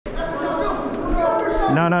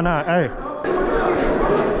No, no, no. Hey.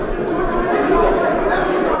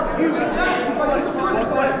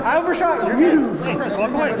 I overshot. You're good. Hey, Chris,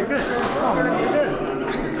 walk away. You're good.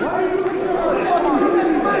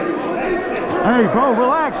 Hey, bro,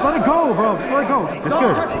 relax. Let it go, bro. Just let it go. It's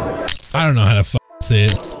good. I don't know how to say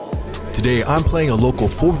it. Today, I'm playing a local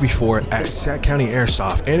 4v4 at Sac County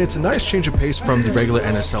Airsoft, and it's a nice change of pace from the regular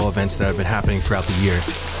NSL events that have been happening throughout the year.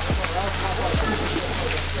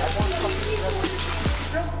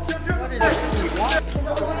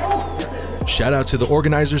 Shout out to the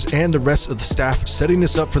organizers and the rest of the staff setting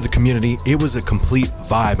this up for the community. It was a complete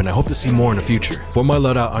vibe, and I hope to see more in the future. For my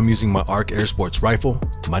loadout, I'm using my ARC Air Sports rifle,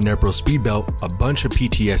 my Nerpro speed belt, a bunch of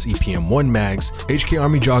PTS EPM1 mags, HK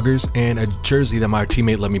Army joggers, and a jersey that my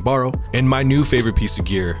teammate let me borrow, and my new favorite piece of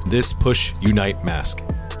gear, this Push Unite mask.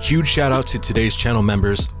 Huge shout out to today's channel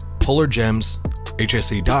members, Polar Gems,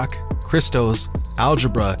 HSA Doc, Christos,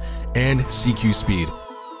 Algebra, and CQ Speed.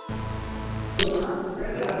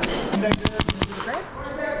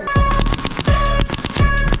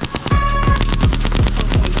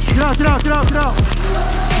 Get out, get out, get out,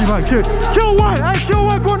 get out. Kill one, hey, kill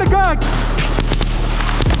one, corner guy.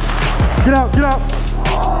 Get out, get out.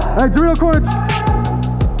 Hey, Dorito corner.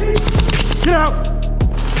 Get out.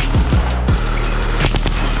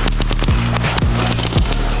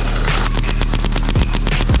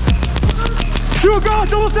 Shoot a god,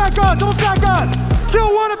 double stack god, double stack god.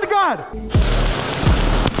 Kill one at the god.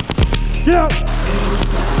 Get out.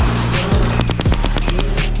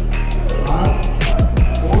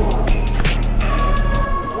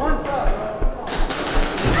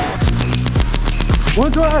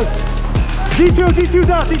 One's right. D2's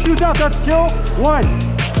out, D2's out, that's kill one.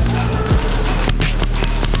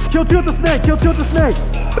 Kill two at the snake, kill two at the snake.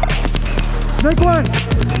 Snake one.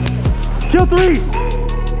 Kill three.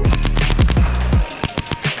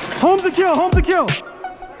 Home's a kill, home's a kill.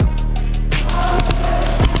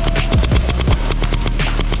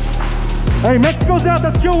 Hey, Mexico's out,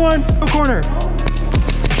 that's kill one. Corner.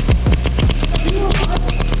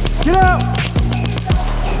 Get out.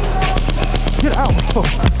 Get out! Oh.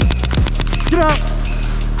 Get out!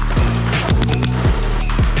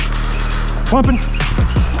 Pumping.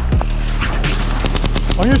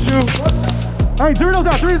 On your shoe. Hey, Dorito's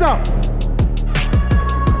out, Dorito's out.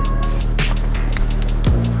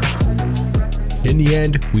 In the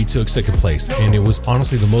end, we took second place, and it was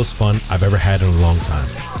honestly the most fun I've ever had in a long time.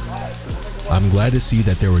 I'm glad to see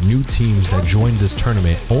that there were new teams that joined this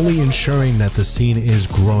tournament, only ensuring that the scene is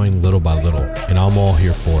growing little by little, and I'm all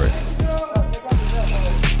here for it.